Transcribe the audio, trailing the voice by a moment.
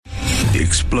The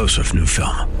explosive new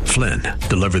film, Flynn,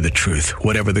 deliver the truth,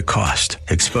 whatever the cost,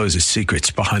 exposes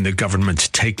secrets behind the government's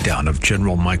takedown of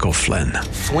General Michael Flynn.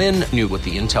 Flynn knew what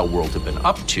the intel world had been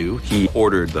up to. He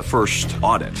ordered the first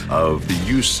audit of the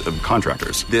use of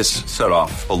contractors. This set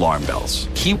off alarm bells.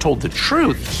 He told the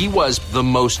truth. He was the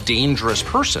most dangerous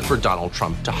person for Donald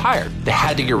Trump to hire. They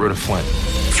had to get rid of Flynn.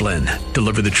 Flynn,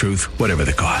 deliver the truth, whatever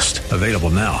the cost. Available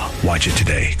now. Watch it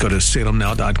today. Go to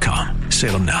salemnow.com.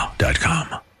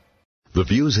 salemnow.com. The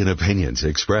views and opinions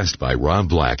expressed by Rob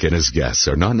Black and his guests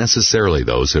are not necessarily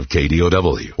those of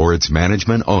KDOW or its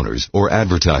management, owners, or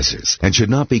advertisers, and should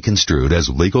not be construed as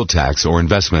legal, tax, or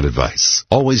investment advice.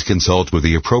 Always consult with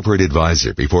the appropriate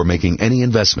advisor before making any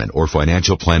investment or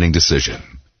financial planning decision.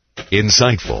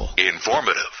 Insightful,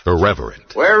 informative,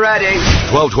 irreverent. We're ready.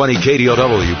 1220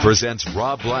 KDOW presents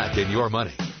Rob Black and Your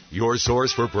Money. Your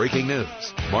source for breaking news,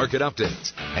 market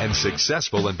updates, and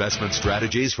successful investment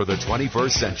strategies for the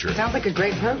 21st century. Sounds like a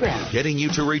great program. Getting you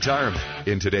to retirement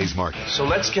in today's market. So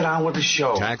let's get on with the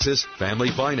show. Taxes, family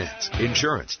finance,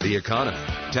 insurance, the economy,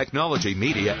 technology,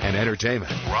 media, and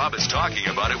entertainment. Rob is talking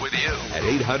about it with you at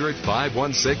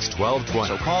 800-516-1220.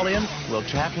 So call in, we'll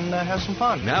chat and have some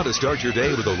fun. Now to start your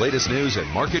day with the latest news and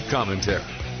market commentary.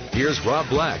 Here's Rob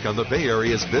Black on the Bay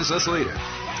Area's business leader,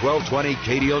 1220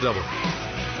 KDOW.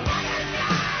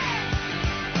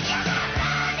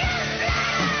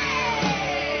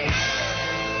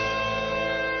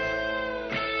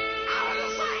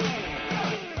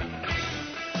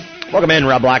 Welcome in,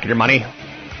 Rob Black and Your Money.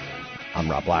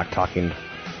 I'm Rob Black, talking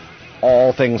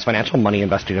all things financial, money,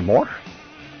 investing, and more.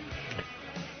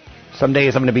 Some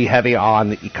days I'm going to be heavy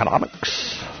on the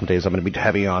economics. Some days I'm going to be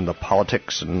heavy on the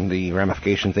politics and the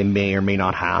ramifications they may or may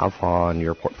not have on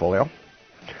your portfolio.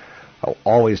 I'll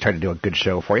always try to do a good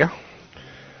show for you.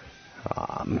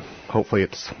 Hopefully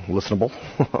it's listenable.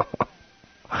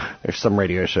 There's some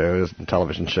radio shows and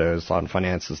television shows on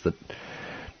finances that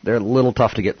they're a little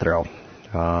tough to get through.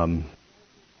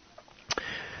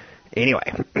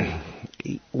 Anyway,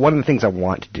 one of the things I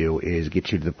want to do is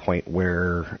get you to the point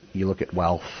where you look at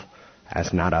wealth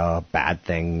as not a bad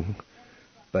thing,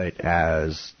 but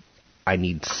as I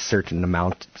need certain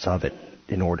amounts of it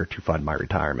in order to fund my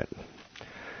retirement.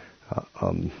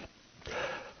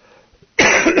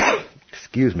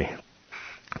 Excuse me.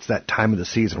 It's that time of the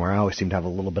season where I always seem to have a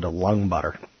little bit of lung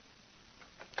butter.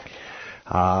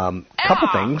 Couple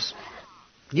things.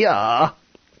 Yeah.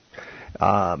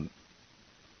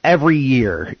 Every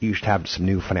year you should have some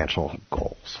new financial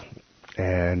goals,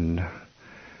 and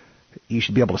you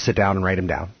should be able to sit down and write them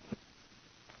down,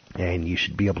 and you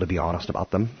should be able to be honest about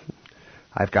them.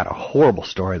 I've got a horrible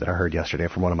story that I heard yesterday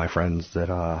from one of my friends that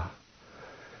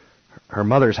her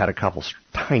mother's had a couple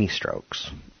tiny strokes,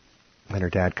 and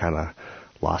her dad kind of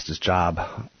lost his job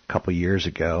a couple years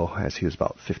ago as he was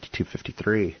about 52,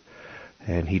 53.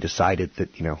 And he decided that,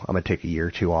 I'm going to take a year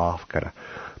or two off, kind of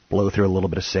blow through a little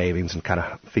bit of savings and kind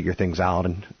of figure things out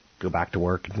and go back to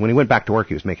work. And when he went back to work,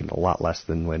 he was making a lot less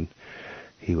than when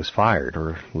he was fired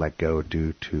or let go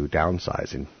due to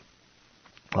downsizing.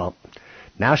 Well,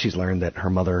 now she's learned that her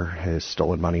mother has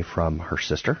stolen money from her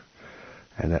sister,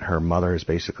 and that her mother has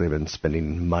basically been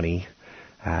spending money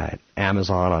at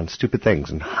Amazon on stupid things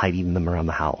and hiding them around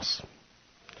the house.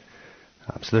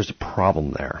 So there's a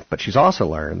problem there. But she's also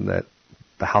learned that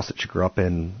the house that she grew up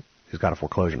in has got a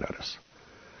foreclosure notice.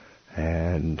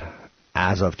 And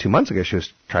as of 2 months ago, she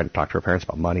was trying to talk to her parents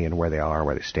about money and where they are,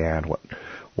 where they stand, what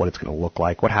it's going to look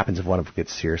like, what happens if one of them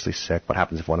gets seriously sick, what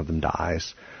happens if one of them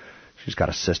dies. She's got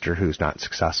a sister who's not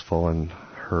successful, and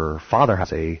her father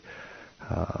has a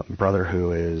brother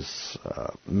who is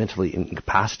mentally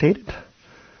incapacitated.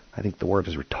 I think the word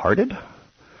is retarded.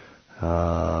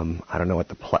 I don't know what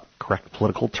the correct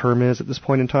political term is at this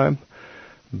point in time.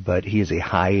 But he is a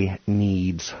high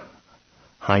needs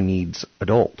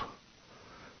adult,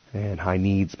 and high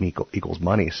needs equals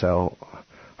money. So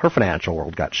her financial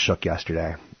world got shook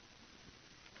yesterday,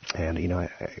 and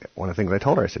one of the things I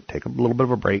told her, I said, take a little bit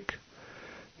of a break.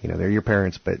 They're your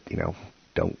parents, but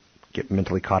don't get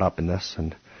mentally caught up in this,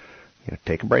 and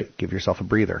take a break, give yourself a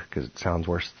breather, because it sounds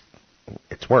worse.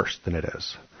 It's worse than it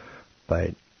is,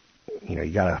 but you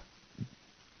gotta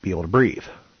be able to breathe.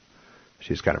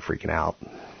 She's kind of freaking out.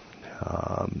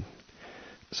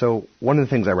 So one of the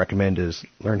things I recommend is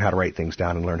learn how to write things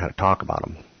down and learn how to talk about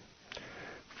them.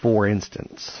 For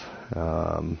instance,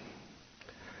 in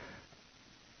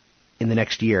the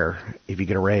next year, if you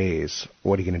get a raise,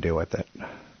 what are you going to do with it?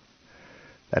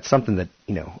 That's something that,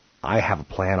 I have a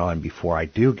plan on before I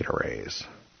do get a raise.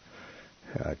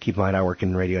 Keep in mind, I work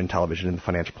in radio and television in the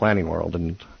financial planning world,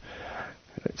 and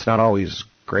it's not always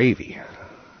gravy.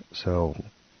 So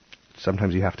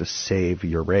sometimes you have to save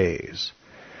your raise.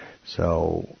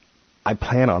 So I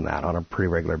plan on that on a pretty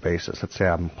regular basis. Let's say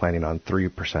I'm planning on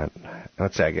 3%.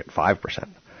 Let's say I get 5%.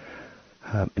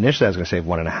 Initially, I was going to save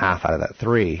 1.5 out of that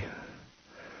 3,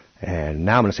 and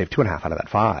now I'm going to save 2.5 out of that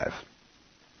 5.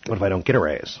 What if I don't get a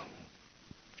raise?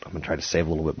 I'm going to try to save a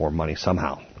little bit more money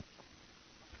somehow.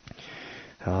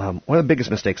 One of the biggest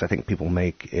mistakes I think people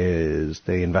make is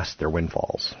they invest their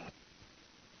windfalls.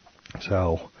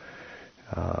 So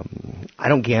I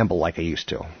don't gamble like I used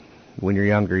to. When you're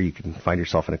younger, you can find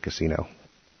yourself in a casino,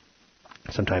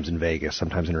 sometimes in Vegas,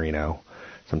 sometimes in Reno,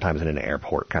 sometimes in an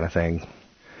airport kind of thing.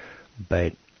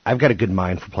 But I've got a good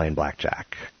mind for playing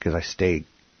blackjack because I stay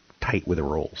tight with the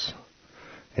rules.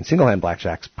 And single-hand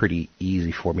blackjack's pretty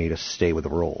easy for me to stay with the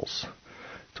rules.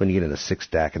 It's when you get into the 6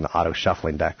 deck and the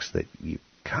auto-shuffling decks that you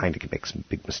kind of can make some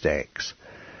big mistakes.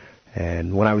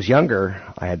 And when I was younger,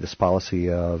 I had this policy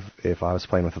of if I was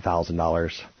playing with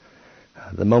 $1,000,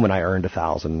 the moment I earned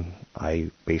 $1,000,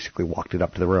 I basically walked it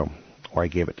up to the room, or I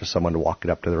gave it to someone to walk it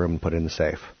up to the room and put it in the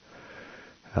safe.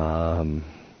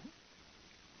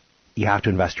 You have to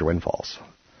invest your windfalls.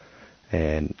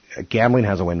 And gambling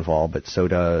has a windfall, but so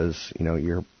does,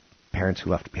 your parents who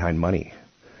left behind money.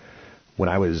 When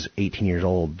I was 18 years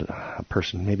old, a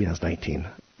person, maybe I was 19,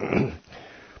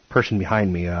 person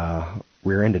behind me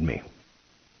rear-ended me.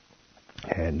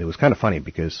 And it was kind of funny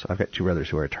because I've got 2 brothers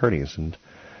who are attorneys, and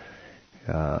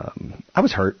I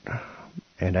was hurt,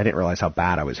 and I didn't realize how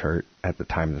bad I was hurt at the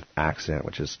time of the accident,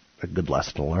 which is a good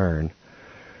lesson to learn.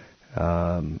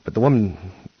 But the woman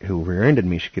who rear-ended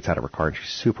me, she gets out of her car and she's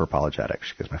super apologetic.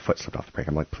 She goes, "My foot slipped off the brake."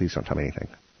 I'm like, "Please don't tell me anything.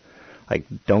 Like,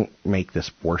 don't make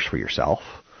this worse for yourself."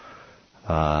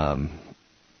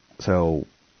 So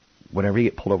whenever you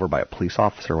get pulled over by a police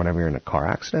officer, whenever you're in a car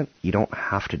accident, you don't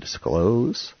have to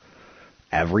disclose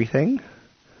everything.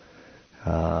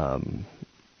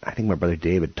 I think my brother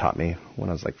David taught me when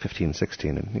I was like 15,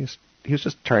 16, and he was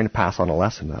just trying to pass on a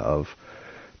lesson of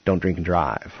don't drink and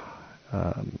drive.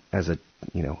 As a,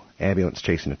 ambulance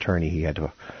chasing attorney, he had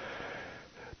to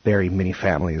bury many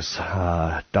families,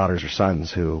 daughters or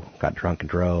sons who got drunk and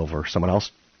drove, or someone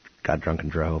else got drunk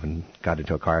and drove and got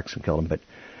into a car accident and killed him. But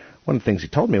one of the things he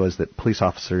told me was that police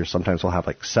officers sometimes will have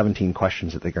like 17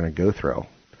 questions that they're going to go through,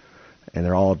 and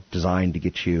they're all designed to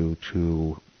get you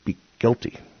to be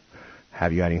guilty.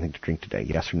 Have you had anything to drink today?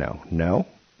 Yes or no? No?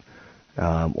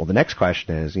 Well, the next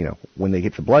question is, when they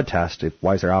get the blood test,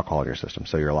 why is there alcohol in your system?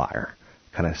 So you're a liar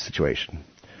kind of situation.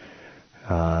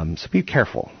 So be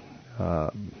careful.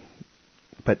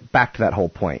 But back to that whole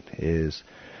point is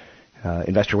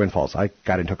investor windfalls. I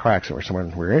got into a car accident where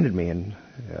someone rear-ended me, and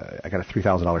I got a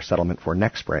 $3,000 settlement for a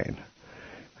neck sprain.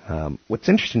 What's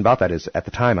interesting about that is at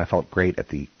the time I felt great at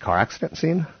the car accident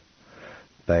scene,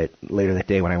 but later that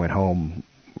day when I went home,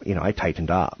 I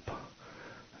tightened up.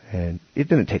 And it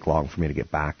didn't take long for me to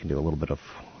get back and do a little bit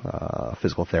of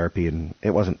physical therapy, and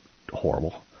it wasn't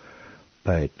horrible.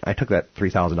 But I took that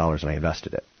 $3,000 and I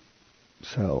invested it.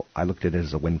 So I looked at it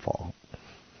as a windfall.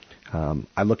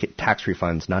 I look at tax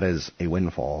refunds not as a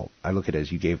windfall. I look at it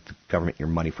as you gave the government your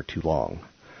money for too long.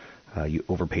 You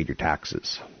overpaid your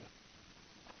taxes.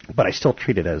 But I still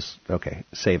treat it as, okay,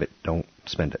 save it, don't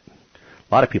spend it.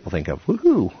 A lot of people think of,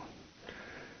 woohoo,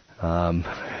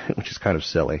 which is kind of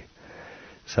silly.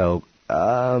 So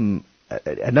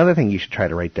another thing you should try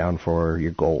to write down for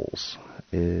your goals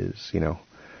is,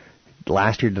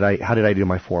 last year how did I do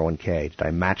my 401k? Did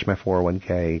I match my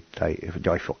 401k?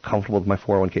 Do I feel comfortable with my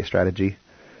 401k strategy?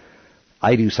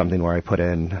 I do something where I put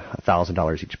in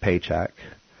 $1,000 each paycheck.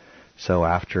 So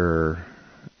after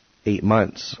 8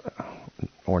 months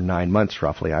or 9 months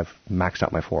roughly, I've maxed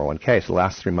out my 401k. So the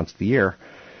last 3 months of the year,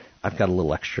 I've got a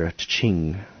little extra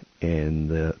cha-ching in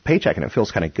the paycheck, and it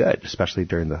feels kind of good, especially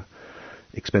during the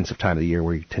expensive time of the year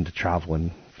where you tend to travel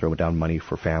and throw down money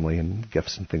for family and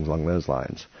gifts and things along those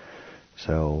lines.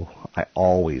 So I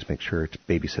always make sure to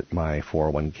babysit my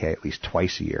 401k at least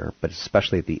twice a year, but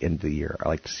especially at the end of the year. I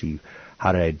like to see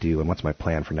how did I do and what's my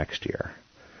plan for next year.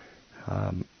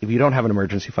 If you don't have an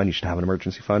emergency fund, you should have an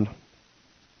emergency fund,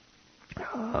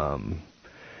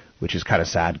 which is kind of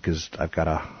sad because I've got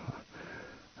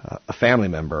a family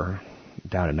member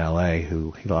down in L.A.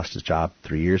 who he lost his job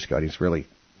 3 years ago, and he's really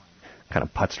kind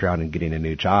of putzed around in getting a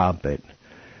new job, but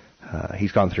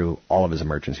he's gone through all of his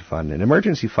emergency fund. An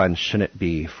emergency fund shouldn't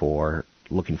be for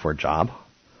looking for a job.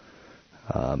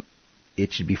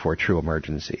 It should be for a true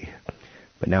emergency.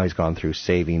 But now he's gone through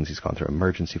savings, he's gone through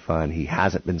emergency fund, he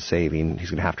hasn't been saving,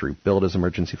 he's going to have to rebuild his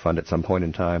emergency fund at some point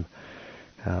in time.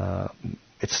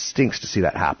 It stinks to see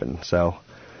that happen. So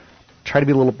try to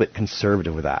be a little bit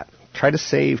conservative with that. Try to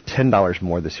save $10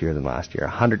 more this year than last year,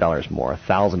 $100 more,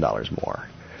 $1,000 more.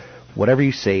 Whatever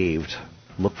you saved,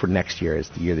 look for next year as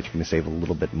the year that you're going to save a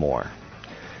little bit more.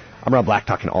 I'm Rob Black,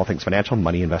 talking all things financial,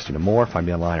 money, investing, and more. Find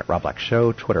me online at Rob Black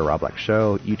Show, Twitter, Rob Black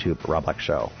Show, YouTube, Rob Black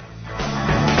Show.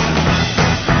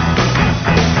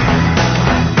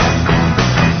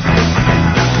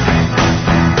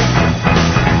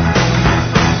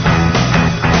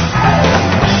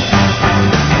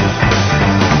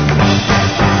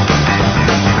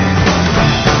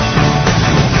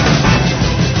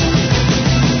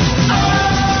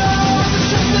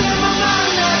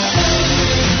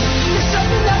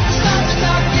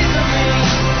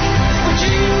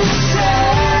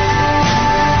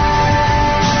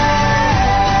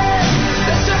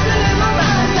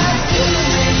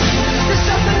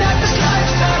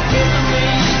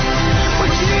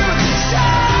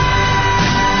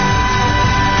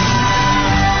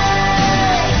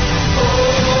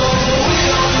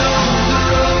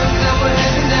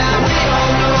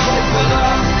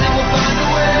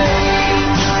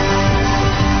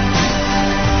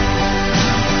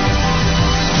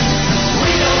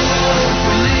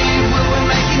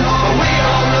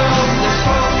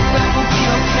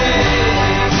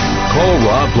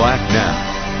 Black now.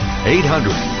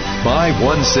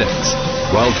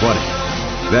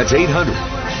 800-516-1220. That's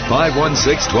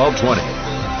 800-516-1220.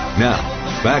 Now,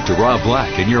 back to Rob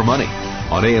Black and Your Money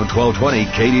on AM 1220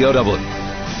 KDOW.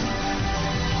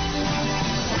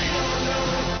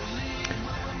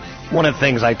 One of the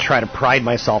things I try to pride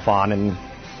myself on, and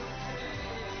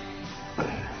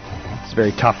it's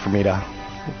very tough for me to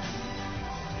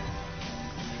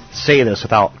say this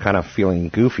without kind of feeling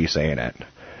goofy saying it,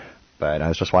 but I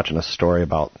was just watching a story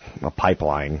about a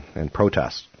pipeline and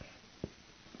protests.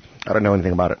 I don't know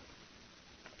anything about it.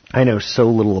 I know so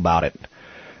little about it.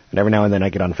 And every now and then I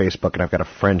get on Facebook and I've got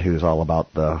a friend who's all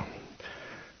about the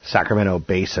Sacramento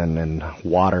Basin and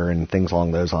water and things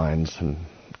along those lines, and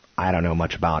I don't know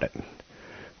much about it.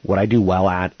 What I do well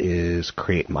at is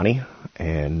create money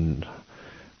and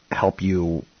help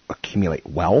you accumulate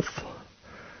wealth.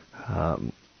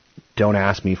 Don't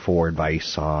ask me for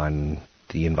advice on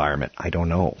the environment. I don't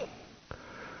know.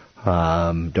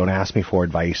 Don't ask me for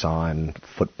advice on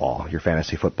football, your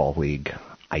fantasy football league.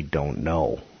 I don't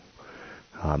know.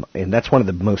 And that's one of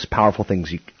the most powerful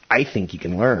things I think you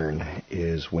can learn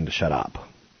is when to shut up.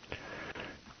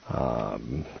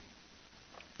 And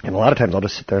a lot of times I'll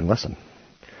just sit there and listen.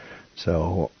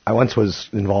 So I once was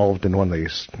involved in one of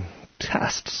these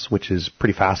tests, which is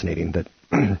pretty fascinating. That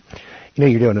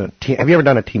you're doing a team. Have you ever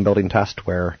done a team building test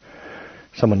where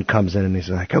someone comes in and he's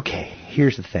like, "Okay,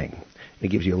 here's the thing." And he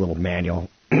gives you a little manual,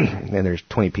 and there's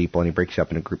 20 people, and he breaks you up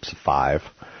into groups of 5.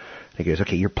 And he goes,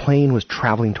 "Okay, your plane was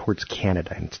traveling towards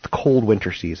Canada, and it's the cold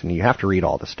winter season. You have to read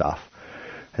all this stuff.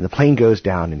 And the plane goes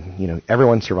down, and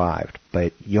everyone survived,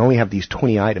 but you only have these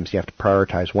 20 items. You have to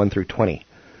prioritize 1 through 20,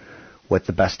 what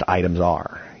the best items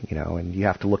are, and you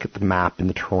have to look at the map and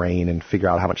the terrain and figure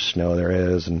out how much snow there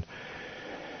is." And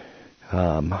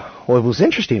what was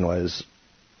interesting was,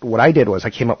 what I did was I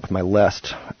came up with my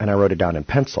list and I wrote it down in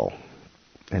pencil.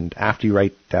 And after you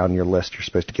write down your list, you're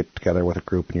supposed to get together with a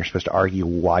group and you're supposed to argue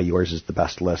why yours is the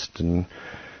best list and,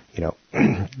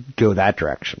 go that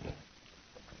direction.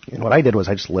 And what I did was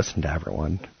I just listened to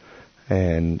everyone.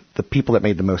 And the people that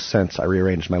made the most sense, I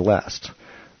rearranged my list.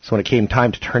 So when it came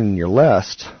time to turn in your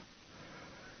list,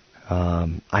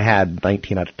 I had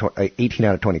 18 out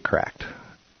of 20 correct.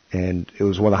 And it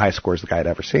was one of the highest scores the guy had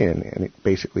ever seen. And it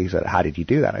basically, he said, "How did you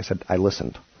do that?" I said, "I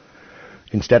listened."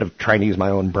 Instead of trying to use my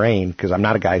own brain, because I'm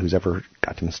not a guy who's ever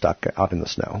gotten stuck out in the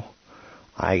snow.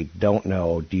 I don't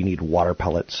know, do you need water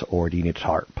pellets, or do you need a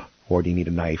tarp, or do you need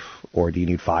a knife, or do you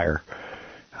need fire,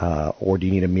 or do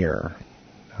you need a mirror?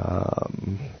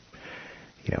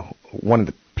 One of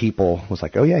the people was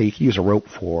like, "Oh yeah, you can use a rope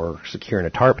for securing a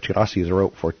tarp, but you could also use a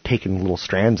rope for taking little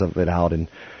strands of it out and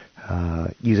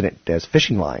using it as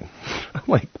fishing line." I'm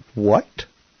like, what?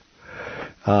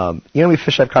 You know how many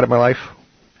fish I've caught in my life?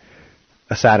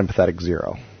 A sad and pathetic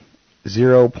 0.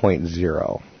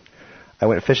 0.0. I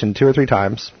went fishing 2 or 3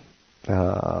 times,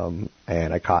 and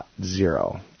I caught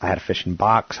 0. I had a fishing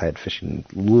box. I had fishing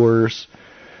lures.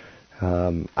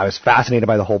 I was fascinated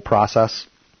by the whole process.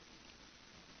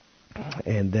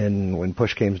 And then when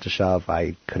push came to shove,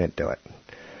 I couldn't do it.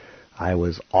 I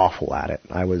was awful at it.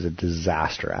 I was a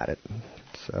disaster at it.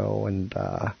 So, and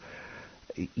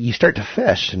you start to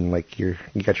fish, and like you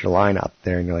got your line out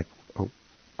there, and you're like, "Oh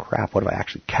crap, what if I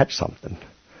actually catch something?"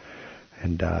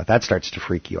 And that starts to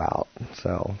freak you out.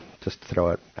 So just to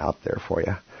throw it out there for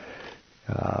you,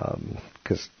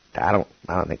 because I don't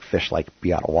think fish like to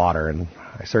be out of water, and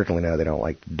I certainly know they don't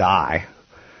like to die.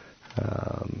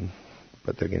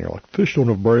 But then again, you're like, fish don't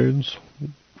have brains.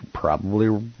 Probably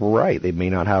right. They may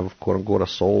not have, quote unquote, a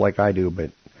soul like I do, but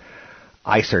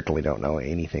I certainly don't know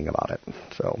anything about it.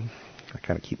 So I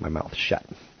kind of keep my mouth shut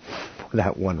for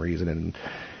that one reason, and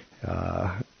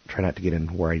try not to get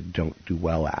in where I don't do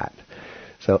well at.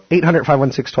 So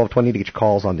 800-516-1220 to get your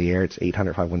calls on the air. It's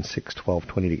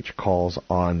 800-516-1220 to get your calls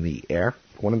on the air.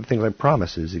 One of the things I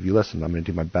promise is if you listen, I'm going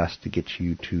to do my best to get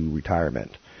you to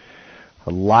retirement. A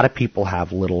lot of people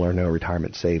have little or no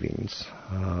retirement savings.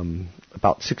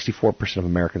 About 64% of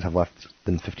Americans have less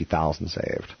than $50,000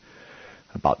 saved.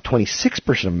 About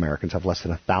 26% of Americans have less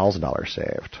than $1,000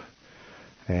 saved.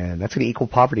 And that's going to equal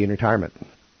poverty in retirement.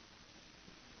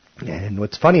 And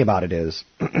what's funny about it is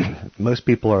most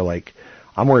people are like,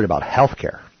 I'm worried about health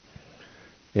care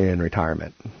in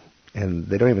retirement. And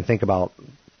they don't even think about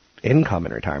income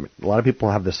in retirement. A lot of people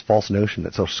have this false notion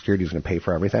that Social Security is going to pay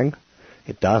for everything.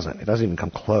 It doesn't. It doesn't even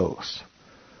come close.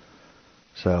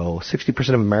 So 60%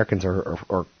 of Americans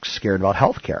are scared about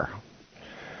health care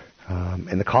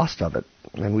and the cost of it.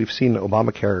 And we've seen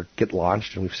Obamacare get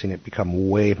launched, and we've seen it become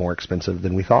way more expensive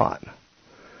than we thought.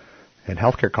 And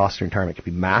healthcare costs in retirement can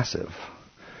be massive.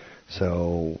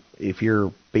 So if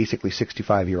you're basically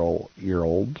 65 years old,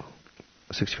 and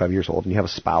you have a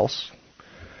spouse,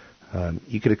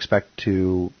 you could expect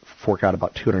to fork out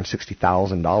about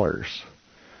 $260,000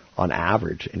 on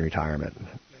average in retirement.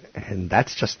 And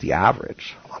that's just the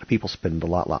average. A lot of people spend a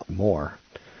lot more.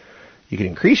 You can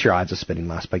increase your odds of spending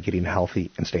less by getting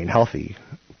healthy and staying healthy.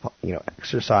 You know,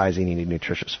 exercising, eating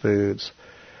nutritious foods.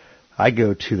 I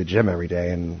go to the gym every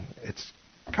day, and it's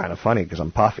kind of funny because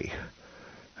I'm puffy.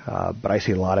 But I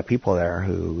see a lot of people there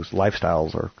whose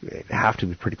lifestyles have to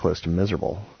be pretty close to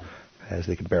miserable, as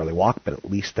they can barely walk, but at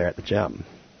least they're at the gym,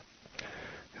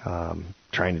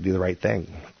 trying to do the right thing.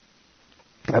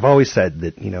 I've always said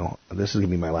that, you know, this is going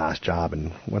to be my last job,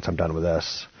 and once I'm done with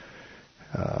this,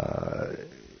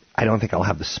 I don't think I'll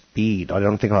have the speed. I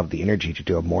don't think I'll have the energy to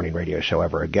do a morning radio show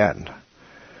ever again.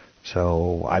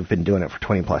 So I've been doing it for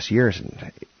 20 plus years,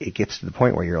 and it gets to the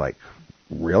point where you're like,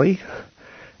 really?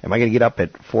 Am I going to get up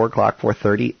at 4 o'clock,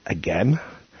 4:30 again?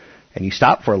 And you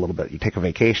stop for a little bit. You take a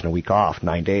vacation, a week off,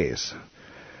 9 days.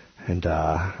 And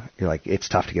you're like, it's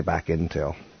tough to get back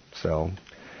into. So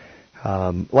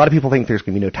a lot of people think there's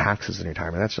going to be no taxes in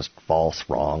retirement. That's just false,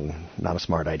 wrong, not a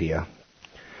smart idea.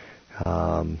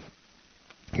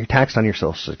 You're taxed on your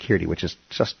Social Security, which is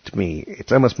just, to me,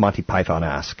 it's almost Monty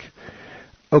Python-esque.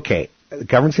 Okay, the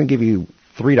government's going to give you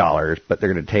 $3, but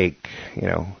they're going to take,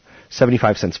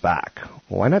 75 cents back.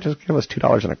 Well, why not just give us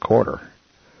 $2.25?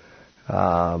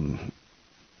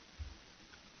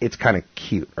 It's kind of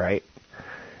cute, right?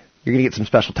 You're going to get some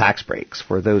special tax breaks.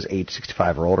 For those age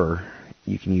 65 or older,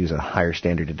 you can use a higher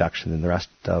standard deduction than the rest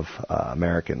of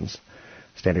Americans.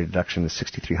 Standard deduction is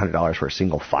 $6,300 for a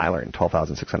single filer and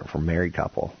 $12,600 for a married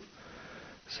couple.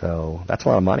 So that's a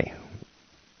lot of money.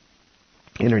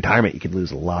 In retirement, you could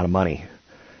lose a lot of money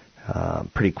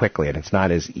pretty quickly, and it's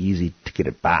not as easy to get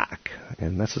it back.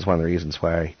 And this is one of the reasons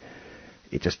why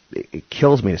it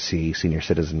kills me to see senior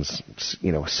citizens,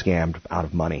 scammed out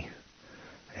of money.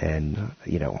 And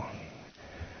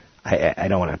I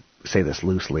don't want to say this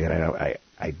loosely, and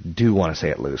I do want to say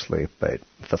it loosely, but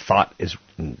the thought is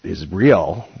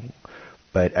real.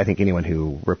 But I think anyone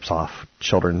who rips off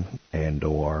children and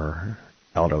or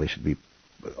elderly should be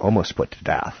almost put to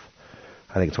death.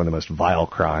 I think it's one of the most vile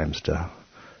crimes to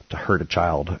hurt a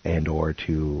child and or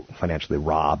to financially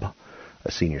rob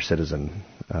a senior citizen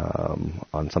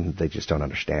on something they just don't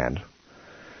understand.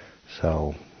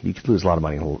 So you could lose a lot of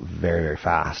money very, very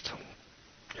fast.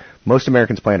 Most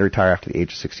Americans plan to retire after the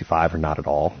age of 65 or not at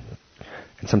all.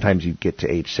 And sometimes you get to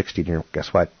age 60 and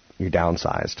guess what? You're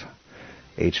downsized.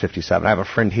 Age 57. I have a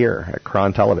friend here at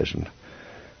Cron Television.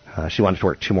 She wanted to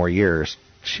work 2 more years.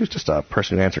 She was just a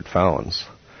person who answered phones.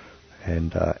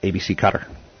 And ABC cut her.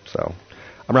 So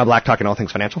I'm Rob Black, talking all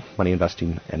things financial, money,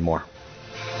 investing, and more.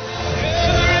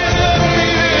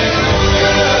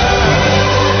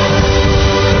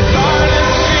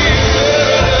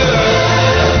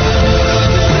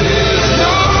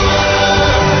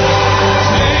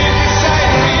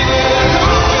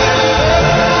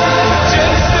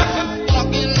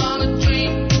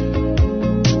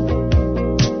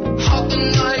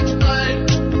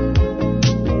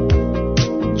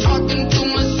 Talking to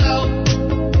myself,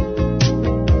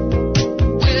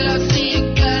 will I see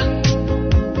again?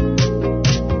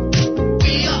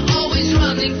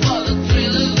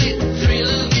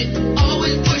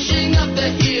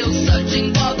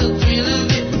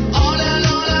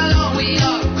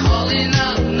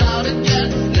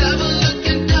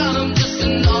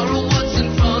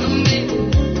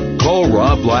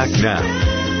 Rob Black now.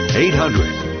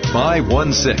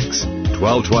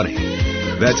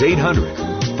 800-516-1220. That's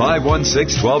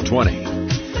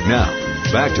 800-516-1220. Now,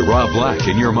 back to Rob Black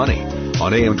and Your Money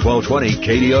on AM 1220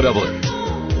 KDOW.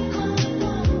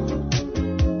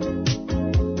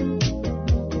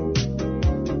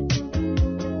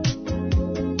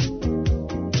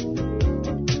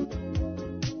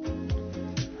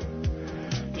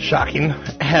 Shocking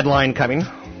headline coming.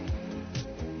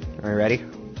 Are you ready?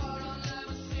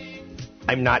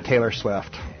 I'm not Taylor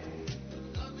Swift.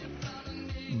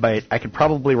 But I could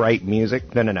probably write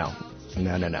music. No.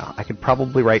 I could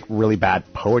probably write really bad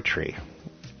poetry.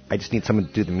 I just need someone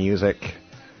to do the music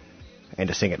and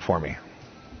to sing it for me.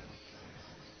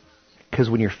 Because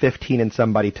when you're 15 and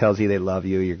somebody tells you they love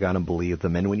you, you're going to believe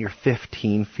them. And when you're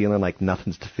 15 feeling like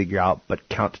nothing's to figure out but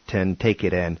count to 10, take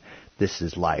it in, this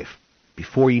is life.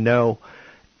 Before you know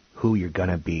who you're going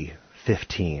to be,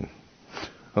 15.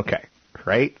 Okay,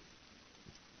 right?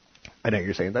 I know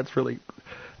you're saying that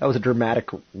was a dramatic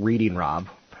reading, Rob.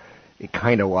 It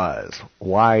kind of was.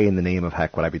 Why in the name of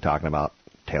heck would I be talking about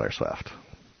Taylor Swift? Do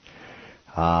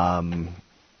you know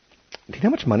how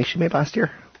much money she made last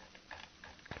year?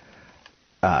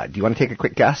 Do you want to take a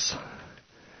quick guess?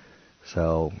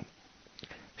 So,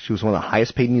 she was one of the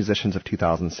highest paid musicians of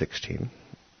 2016.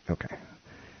 Okay.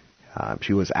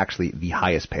 She was actually the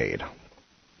highest paid.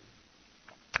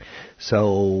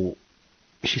 So,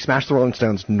 she smashed the Rolling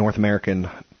Stones' North American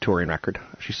touring record.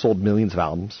 She sold millions of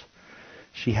albums.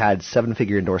 She had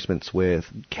 7-figure endorsements with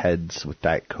Keds, with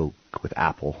Diet Coke, with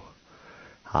Apple.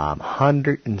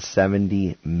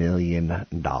 $170 million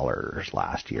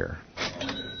last year.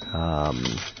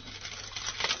 And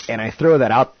I throw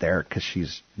that out there because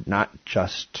she's not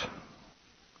just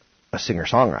a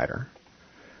singer-songwriter,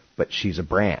 but she's a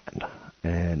brand.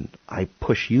 And I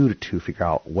push you to figure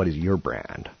out what is your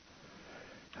brand.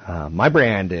 My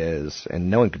brand is, and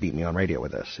no one could beat me on radio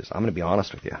with this, is I'm going to be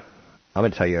honest with you. I'm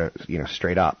going to tell you,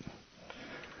 straight up.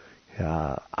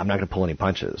 I'm not going to pull any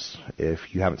punches.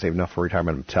 If you haven't saved enough for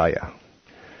retirement, I'm going to tell you.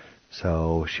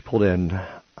 So she pulled in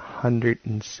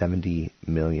 170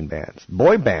 million bands.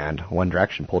 Boy band, One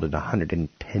Direction, pulled in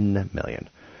 110 million.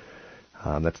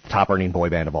 That's the top earning boy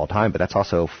band of all time, but that's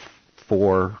also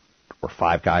 4 or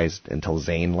 5 guys until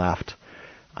Zayn left.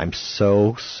 I'm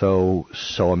so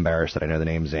embarrassed that I know the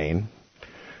name Zayn.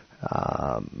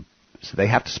 So they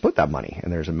have to split that money,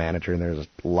 and there's a manager, and there's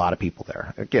a lot of people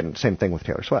there. Again, same thing with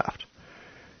Taylor Swift.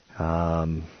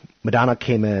 Adele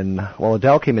came in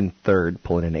third,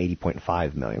 pulling in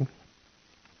 80.5 million.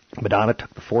 Madonna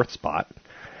took the 4th spot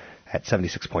at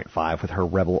 76.5 with her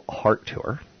Rebel Heart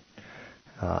tour.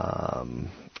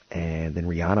 And then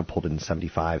Rihanna pulled in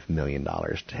 $75 million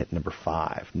to hit number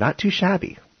 5. Not too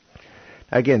shabby.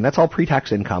 Again, that's all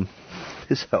pre-tax income.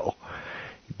 So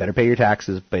you better pay your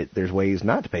taxes, but there's ways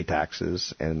not to pay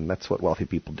taxes, and that's what wealthy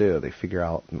people do. They figure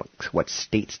out what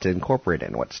states to incorporate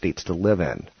in, what states to live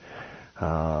in.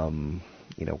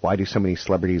 Why do so many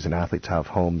celebrities and athletes have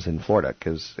homes in Florida?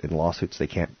 Because in lawsuits they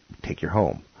can't take your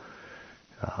home.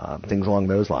 Things along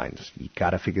those lines. You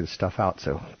got to figure this stuff out.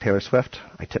 So Taylor Swift,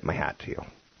 I tip my hat to you.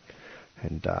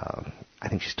 And I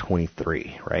think she's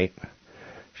 23, right?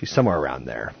 She's somewhere around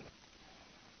there.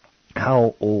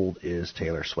 How old is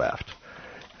Taylor Swift?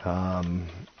 And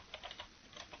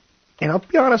I'll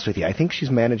be honest with you, I think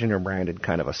she's managing her brand in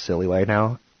kind of a silly way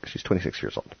now. She's 26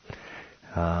 years old.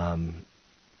 How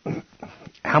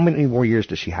many more years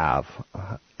does she have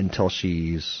until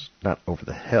she's not over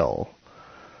the hill,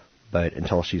 but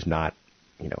until she's not,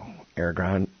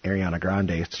 Ariana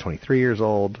Grande is 23 years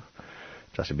old,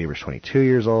 Justin Bieber's 22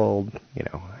 years old.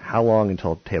 How long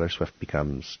until Taylor Swift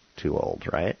becomes too old,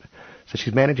 right? So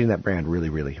she's managing that brand really,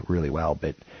 really, really well,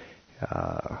 but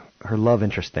her love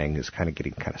interest thing is kind of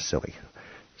getting kind of silly.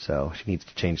 So she needs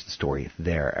to change the story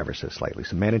there ever so slightly.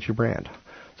 So manage your brand.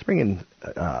 Let's bring in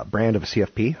Brand of a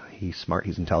CFP. He's smart,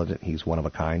 he's intelligent, he's one of a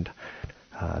kind.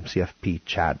 CFP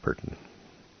Chad Burton.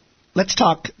 Let's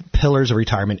talk pillars of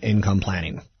retirement income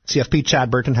planning. CFP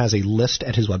Chad Burton has a list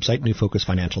at his website,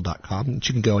 newfocusfinancial.com, that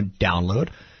you can go and download.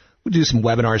 We'll do some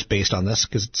webinars based on this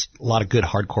because it's a lot of good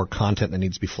hardcore content that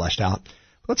needs to be fleshed out.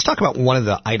 Let's talk about one of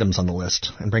the items on the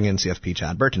list and bring in CFP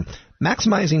Chad Burton.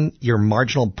 Maximizing your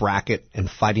marginal bracket and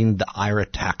fighting the IRA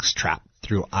tax trap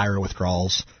through IRA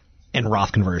withdrawals and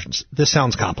Roth conversions. This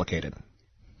sounds complicated.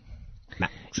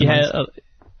 Yeah,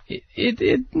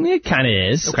 it kind of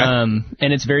is. Okay. And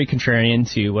it's very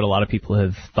contrarian to what a lot of people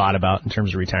have thought about in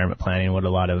terms of retirement planning, what a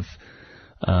lot of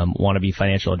wannabe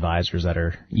financial advisors that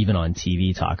are even on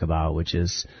TV talk about, which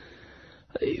is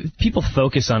people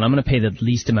focus on, I'm going to pay the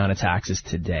least amount of taxes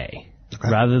today.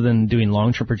 rather than doing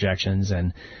long-term projections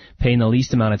and paying the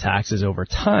least amount of taxes over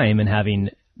time and having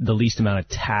the least amount of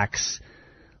tax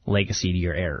legacy to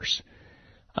your heirs.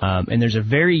 And there's a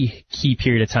very key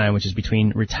period of time, which is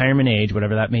between retirement age,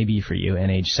 whatever that may be for you,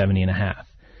 and age 70 and a half.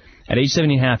 At age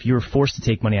 70 and a half, you're forced to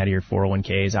take money out of your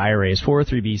 401ks, IRAs,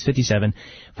 403bs,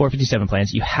 457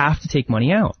 plans. You have to take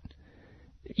money out,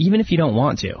 even if you don't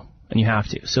want to, and you have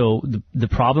to. So the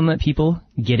problem that people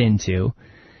get into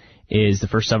is the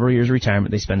first several years of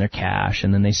retirement, they spend their cash,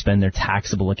 and then they spend their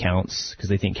taxable accounts because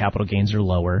they think capital gains are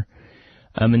lower.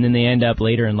 And then they end up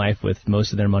later in life with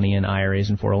most of their money in IRAs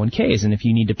and 401ks. And if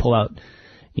you need to pull out,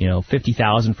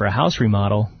 $50,000 for a house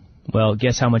remodel, well,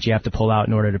 guess how much you have to pull out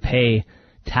in order to pay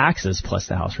taxes plus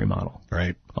the house remodel.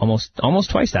 Right. Almost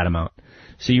twice that amount.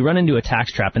 So you run into a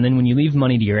tax trap, and then when you leave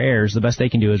money to your heirs, the best they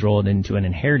can do is roll it into an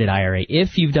inherited IRA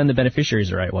if you've done the beneficiaries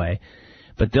the right way.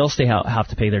 But they'll have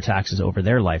to pay their taxes over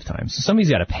their lifetime. So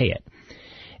somebody's got to pay it.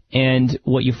 And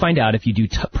what you find out if you do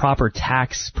proper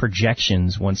tax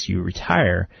projections once you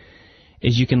retire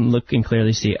is you can look and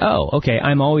clearly see, oh, okay,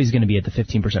 I'm always going to be at the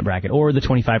 15% bracket or the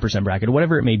 25% bracket or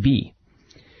whatever it may be.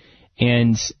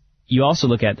 And you also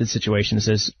look at the situation that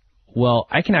says, well,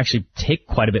 I can actually take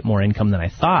quite a bit more income than I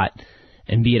thought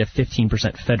and be at a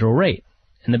 15% federal rate.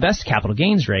 And the best capital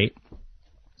gains rate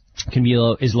can be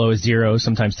as low as 0,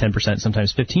 sometimes 10%,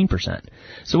 sometimes 15%.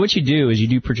 So what you do is you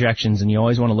do projections, and you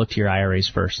always want to look to your IRAs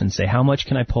first and say, how much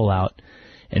can I pull out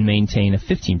and maintain a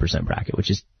 15% bracket, which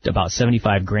is about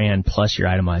 $75,000 plus your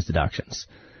itemized deductions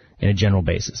in a general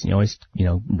basis. You always,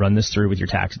 run this through with your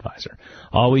tax advisor.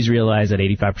 Always realize that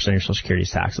 85% of your Social Security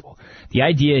is taxable. The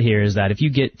idea here is that if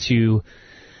you get to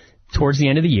towards the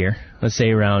end of the year, let's say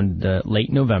around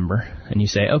late November, and you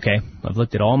say, okay, I've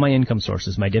looked at all my income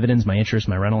sources, my dividends, my interest,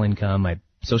 my rental income, my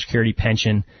Social Security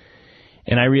pension,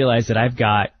 and I realize that I've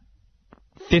got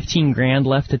 $15,000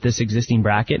 left at this existing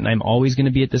bracket, and I'm always going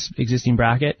to be at this existing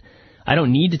bracket. I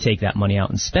don't need to take that money out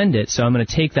and spend it, so I'm going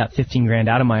to take that $15,000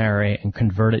 out of my IRA and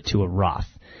convert it to a Roth.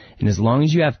 And as long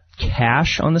as you have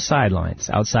cash on the sidelines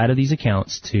outside of these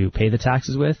accounts to pay the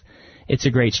taxes with, it's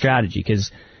a great strategy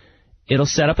because it'll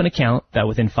set up an account that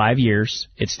within 5 years,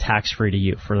 it's tax-free to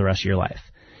you for the rest of your life.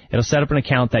 It'll set up an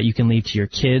account that you can leave to your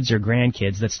kids or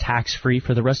grandkids that's tax-free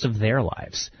for the rest of their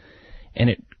lives. And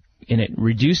it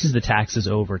reduces the taxes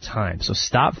over time. So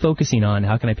stop focusing on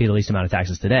how can I pay the least amount of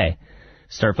taxes today.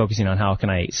 Start focusing on how can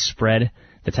I spread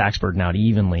the tax burden out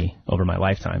evenly over my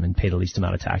lifetime and pay the least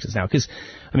amount of taxes now. Because,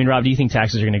 Rob, do you think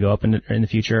taxes are going to go up in the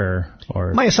future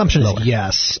or My assumption lower? is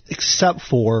yes, except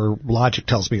for logic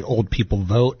tells me old people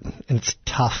vote, and it's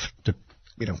tough to,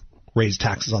 raise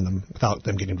taxes on them without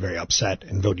them getting very upset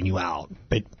and voting you out.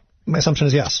 But my assumption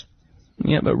is yes.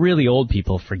 Yeah, but really old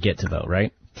people forget to vote,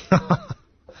 right?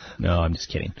 No, I'm just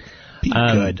kidding. Be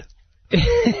good.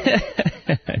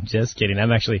 I'm just kidding.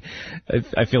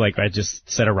 I feel like I just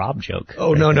said a Rob joke.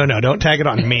 Oh, no. Don't tag it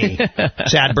on me.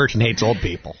 Chad Burton hates old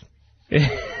people.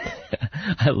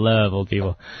 I love old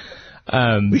people.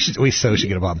 We should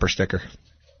get a bumper sticker.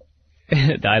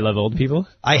 I love old people?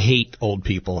 I hate old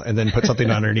people, and then put something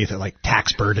underneath it like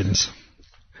tax burdens.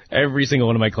 Every single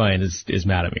one of my clients is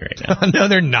mad at me right now. No,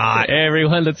 they're not.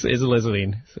 Everyone that is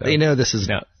listening. So. They know this is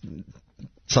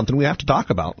something we have to talk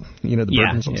about. The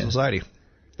burdens of society.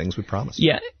 Things we promise.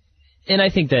 Yeah. And I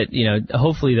think that,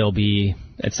 hopefully there'll be,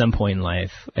 at some point in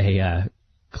life, a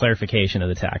clarification of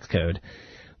the tax code.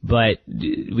 But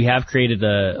we have created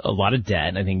a lot of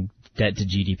debt. I think debt to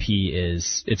GDP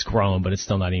it's grown, but it's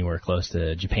still not anywhere close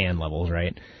to Japan levels,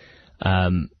 right?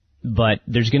 But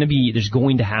there's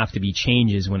going to have to be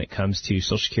changes when it comes to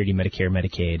Social Security, Medicare,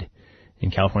 Medicaid.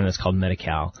 In California, that's called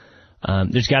Medi-Cal.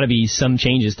 There's got to be some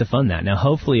changes to fund that. Now,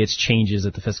 hopefully it's changes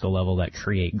at the fiscal level that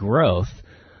create growth,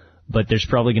 but there's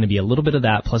probably going to be a little bit of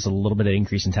that plus a little bit of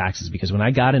increase in taxes because when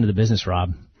I got into the business,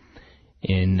 Rob,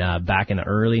 back in the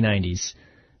early 90s,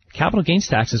 capital gains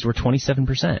taxes were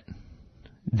 27%.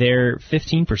 They're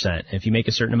 15%. If you make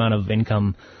a certain amount of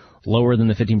income lower than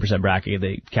the 15% bracket,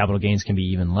 the capital gains can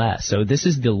be even less. So this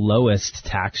is the lowest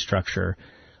tax structure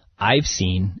I've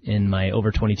seen in my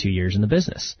over 22 years in the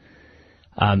business.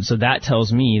 So that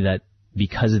tells me that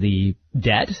because of the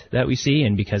debt that we see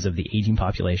and because of the aging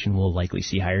population, we'll likely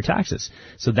see higher taxes.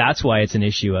 So that's why it's an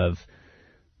issue of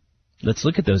let's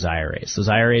look at those IRAs. Those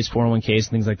IRAs, 401ks,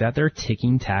 and things like that, they're a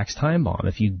ticking tax time bomb.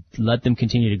 If you let them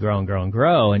continue to grow and grow and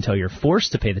grow until you're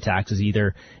forced to pay the taxes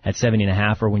either at 70 and a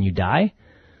half or when you die,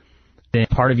 then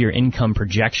part of your income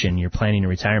projection, you're planning a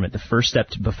retirement, the first step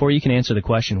before you can answer the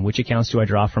question, which accounts do I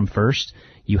draw from first,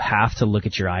 you have to look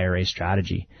at your IRA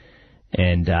strategy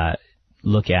and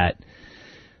look at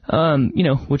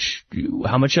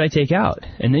how much should I take out?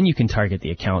 And then you can target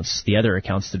the other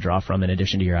accounts to draw from in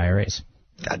addition to your IRAs.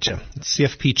 Gotcha.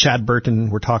 CFP Chad Burton,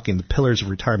 we're talking the pillars of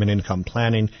retirement income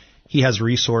planning. He has a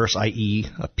resource, i.e.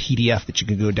 a PDF that you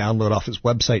can go download off his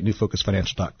website,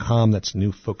 newfocusfinancial.com. That's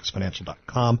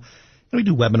newfocusfinancial.com. And we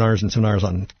do webinars and seminars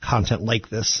on content like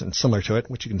this and similar to it,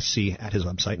 which you can see at his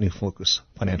website,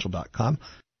 newfocusfinancial.com.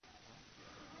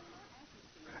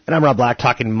 And I'm Rob Black,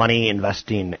 talking money,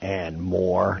 investing, and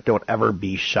more. Don't ever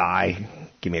be shy.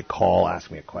 Give me a call, ask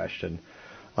me a question.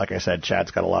 Like I said,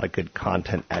 Chad's got a lot of good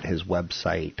content at his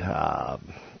website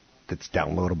that's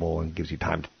downloadable and gives you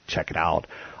time to check it out.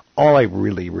 All I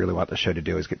really, really want the show to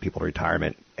do is get people to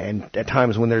retirement. And at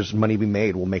times when there's money to be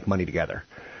made, we'll make money together.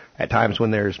 At times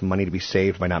when there's money to be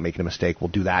saved by not making a mistake, we'll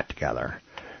do that together.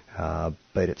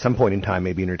 But at some point in time,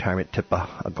 maybe in retirement, tip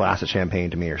a glass of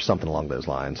champagne to me or something along those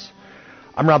lines.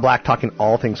 I'm Rob Black, talking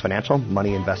all things financial,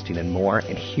 money, investing, and more.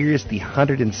 And here's the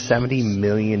 $170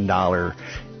 million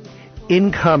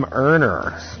income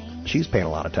earner. She's paying a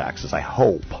lot of taxes, I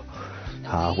hope.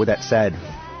 With that said,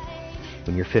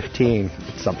 when you're 15,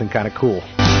 it's something kind of cool. 15,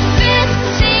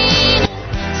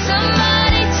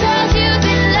 somebody tells you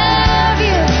they love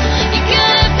you, you're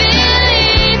gonna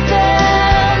believe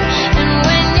them. And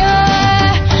when you're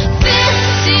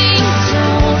 15,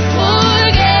 don't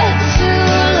forget to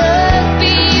look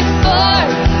before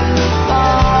you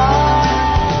fall.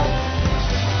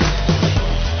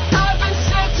 I've been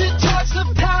sent to touch the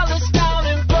palace down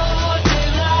in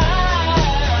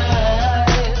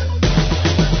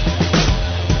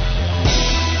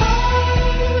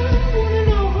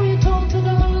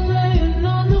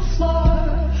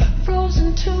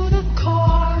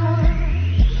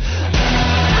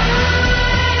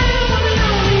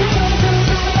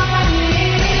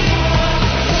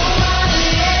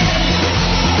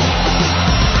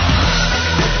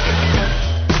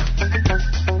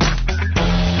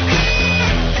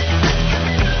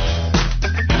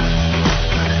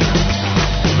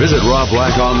Visit Rob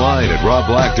Black online at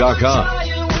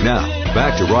robblack.com. Now,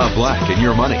 back to Rob Black and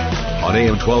Your Money on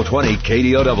AM 1220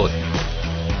 KDOW.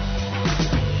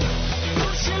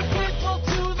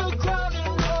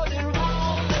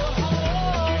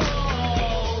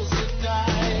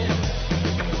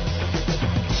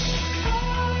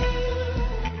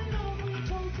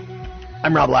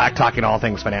 I'm Rob Black, talking all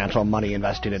things financial, money,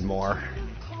 investing, and more.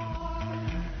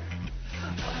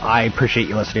 I appreciate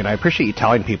you listening. I appreciate you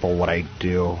telling people what I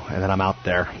do and that I'm out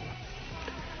there.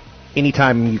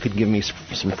 Anytime you could give me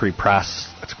some free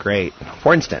press, that's great.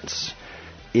 For instance,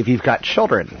 if you've got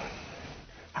children,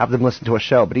 have them listen to a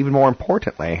show. But even more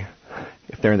importantly,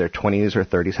 if they're in their 20s or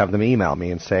 30s, have them email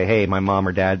me and say, hey, my mom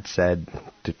or dad said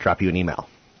to drop you an email.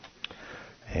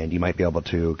 And you might be able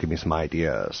to give me some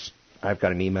ideas. I've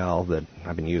got an email that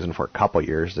I've been using for a couple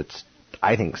years that's,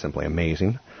 I think, simply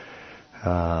amazing.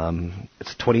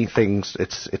 It's 20 things.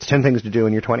 It's 10 things to do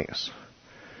in your 20s.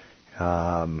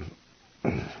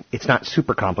 It's not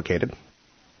super complicated,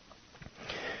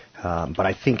 but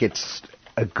I think it's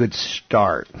a good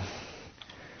start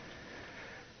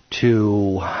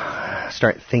to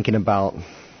start thinking about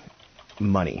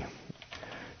money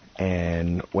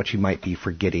and what you might be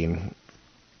forgetting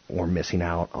or missing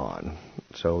out on.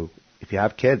 So if you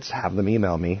have kids, have them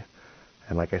email me.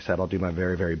 And like I said, I'll do my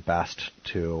very, very best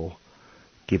to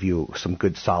give you some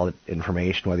good, solid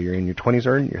information, whether you're in your 20s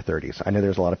or in your 30s. I know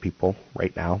there's a lot of people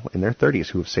right now in their 30s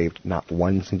who have saved not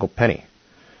one single penny.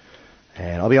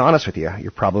 And I'll be honest with you, you're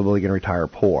probably going to retire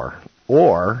poor,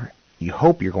 or you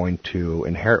hope you're going to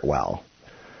inherit well.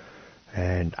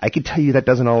 And I can tell you that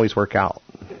doesn't always work out.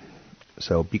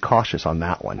 So be cautious on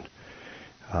that one.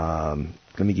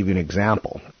 Let me give you an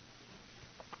example.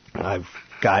 I've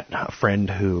got a friend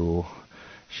who,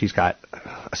 she's got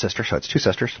a sister, so it's two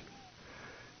sisters.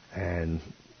 And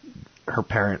her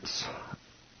parents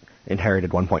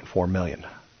inherited $1.4 million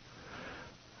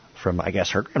from, I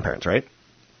guess, her grandparents, right?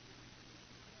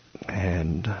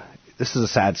 And this is a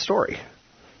sad story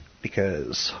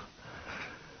because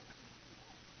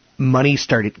money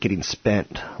started getting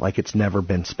spent like it's never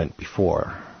been spent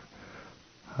before.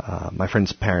 My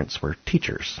friend's parents were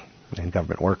teachers and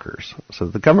government workers. So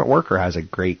the government worker has a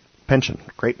great pension.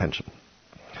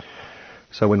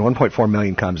 So when $1.4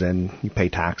 million comes in, you pay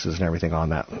taxes and everything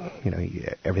on that.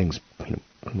 Everything's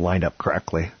lined up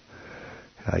correctly.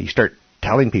 You start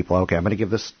telling people, okay, I'm going to give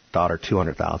this daughter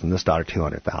 $200,000, this daughter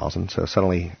 $200,000. So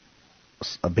suddenly,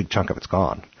 a big chunk of it's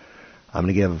gone. I'm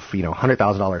going to give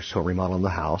 $100,000 to a remodel in the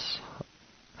house.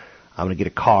 I'm going to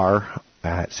get a car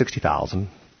at $60,000,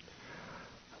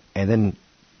 and then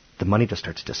the money just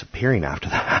starts disappearing after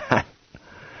that.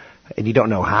 and you don't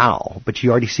know how, but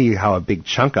you already see how a big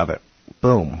chunk of it,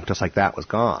 boom, just like that, was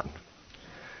gone.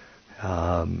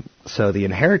 So the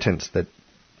inheritance that,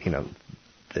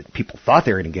 that people thought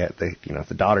they were going to get,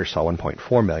 the daughter saw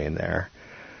 $1.4 million there,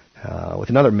 with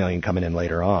another $1 million coming in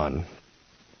later on.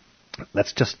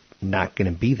 That's just not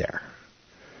going to be there,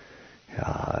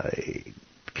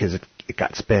 because it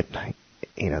got split.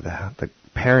 The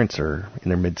parents are in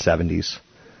their mid-70s,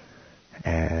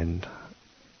 and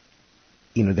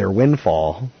their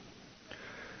windfall,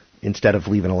 instead of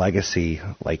leaving a legacy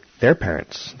like their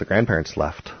parents, the grandparents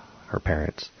left, her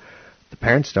parents, the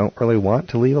parents don't really want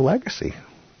to leave a legacy.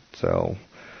 So,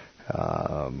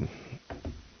 and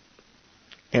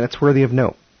it's worthy of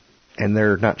note, and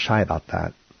they're not shy about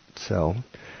that. So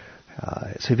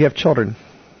if you have children,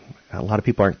 a lot of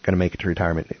people aren't going to make it to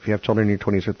retirement. If you have children in your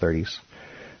 20s or 30s,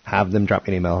 have them drop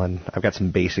me an email, and I've got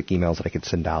some basic emails that I could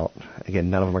send out. Again,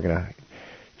 none of them are going to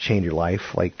change your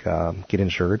life, like get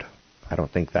insured. I don't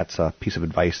think that's a piece of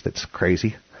advice that's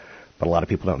crazy, but a lot of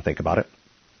people don't think about it.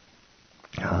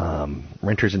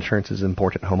 Renter's insurance is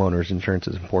important. Homeowner's insurance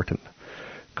is important.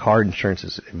 Car insurance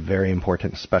is very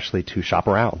important, especially to shop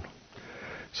around.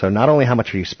 So not only how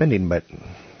much are you spending, but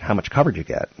how much coverage you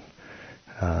get.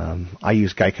 I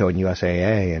use Geico and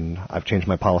USAA, and I've changed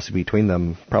my policy between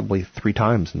them probably 3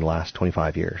 times in the last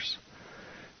 25 years.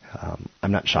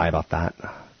 I'm not shy about that.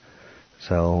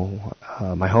 So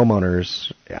my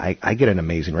homeowners, I get an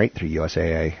amazing rate through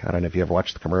USAA. I don't know if you ever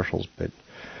watched the commercials, but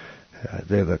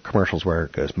they're the commercials where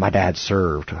it goes, "My dad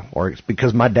served," or "It's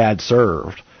because my dad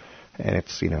served," and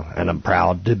it's, and I'm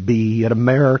proud to be an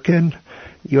American.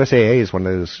 USAA is one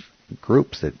of those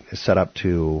groups that is set up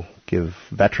to give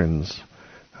veterans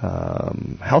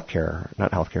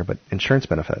but insurance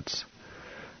benefits,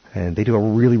 and they do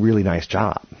a really, really nice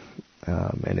job.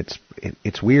 And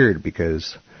it's weird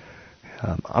because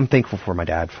I'm thankful for my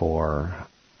dad for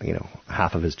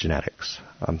half of his genetics.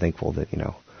 I'm thankful that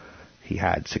he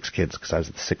had 6 kids, because I was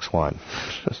the 6th one.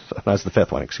 I was the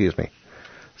 5th one. Excuse me.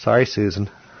 Sorry, Susan.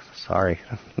 Sorry,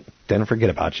 didn't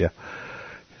forget about you.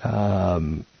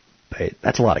 But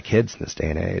that's a lot of kids in this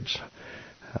day and age.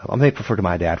 I'm thankful for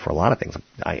my dad for a lot of things.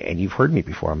 And you've heard me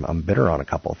before. I'm bitter on a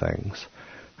couple of things.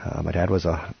 My dad was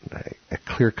a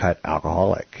clear-cut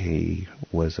alcoholic. He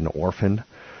was an orphan,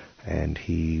 and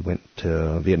he went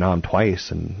to Vietnam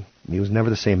twice, and he was never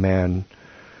the same man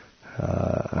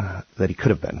that he could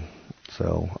have been.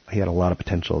 So he had a lot of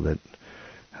potential that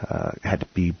had to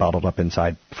be bottled up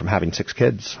inside from having 6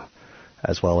 kids,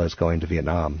 as well as going to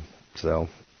Vietnam. So,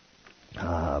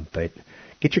 but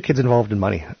get your kids involved in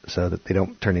money so that they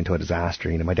don't turn into a disaster.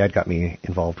 My dad got me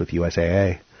involved with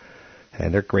USAA,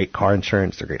 and they're great car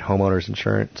insurance. They're great homeowners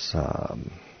insurance. At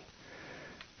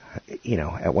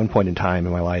one point in time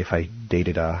in my life, I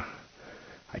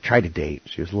tried to date.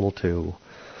 She was a little too,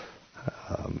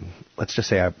 let's just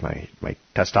say my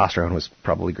testosterone was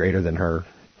probably greater than her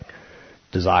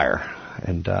desire.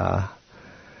 And,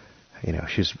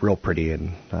 she's real pretty,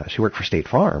 and she worked for State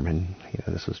Farm, and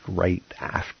this was right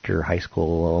after high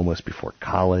school, almost before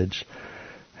college,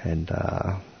 and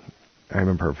I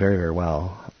remember her very, very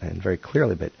well and very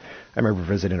clearly. But I remember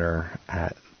visiting her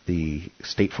at the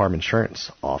State Farm insurance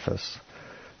office,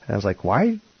 and I was like,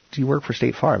 "Why do you work for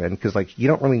State Farm?" And because you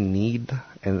don't really need,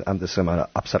 and I'm going to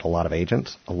upset a lot of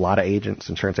agents. A lot of agents,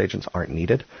 insurance agents, aren't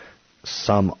needed.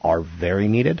 Some are very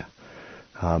needed.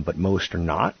 But most are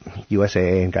not.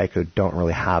 USAA and Geico don't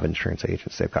really have insurance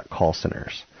agents. They've got call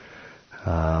centers.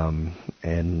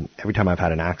 And every time I've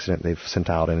had an accident, they've sent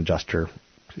out an adjuster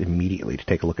immediately to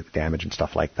take a look at the damage and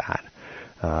stuff like that.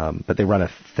 But they run a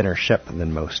thinner ship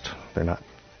than most. They're not.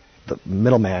 The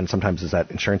middleman sometimes is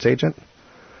that insurance agent.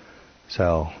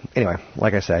 So anyway,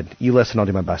 like I said, you listen, I'll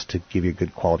do my best to give you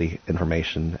good quality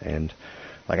information. And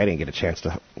I didn't get a chance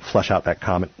to flesh out that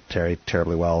commentary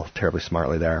terribly well, terribly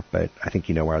smartly there, but I think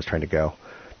you know where I was trying to go.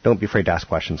 Don't be afraid to ask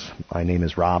questions. My name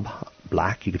is Rob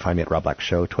Black. You can find me at Rob Black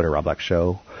Show, Twitter Rob Black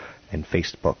Show, and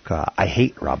Facebook I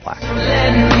Hate Rob Black.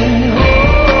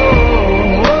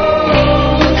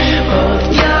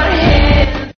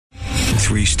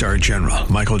 Three-star General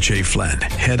Michael J. Flynn,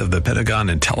 head of the Pentagon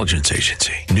Intelligence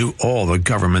Agency, knew all the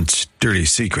government's dirty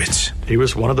secrets. He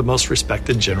was one of the most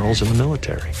respected generals in the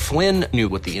military. Flynn knew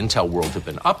what the intel world had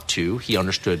been up to. He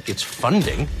understood its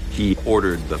funding. He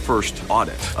ordered the first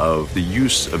audit of the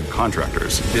use of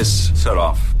contractors. This set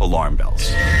off alarm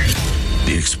bells.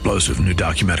 The explosive new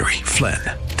documentary, Flynn,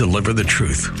 Deliver the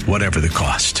Truth, Whatever the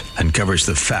Cost, uncovers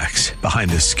the facts behind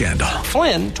this scandal.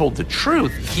 Flynn told the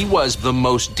truth. He was the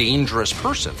most dangerous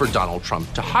person for Donald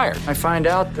Trump to hire. I find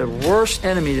out the worst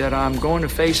enemy that I'm going to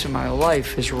face in my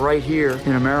life is right here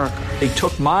in America. They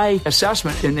took my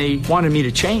assessment and they wanted me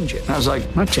to change it. And I was like,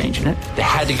 I'm not changing it. They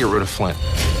had to get rid of Flynn.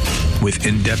 With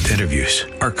in-depth interviews,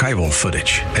 archival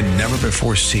footage, and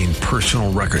never-before-seen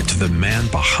personal records of the man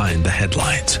behind the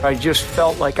headlines. I just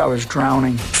felt like I was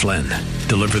drowning. Flynn,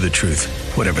 Deliver the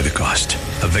Truth, Whatever the Cost.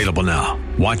 Available now.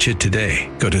 Watch it today.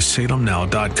 Go to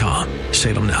salemnow.com.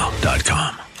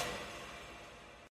 salemnow.com.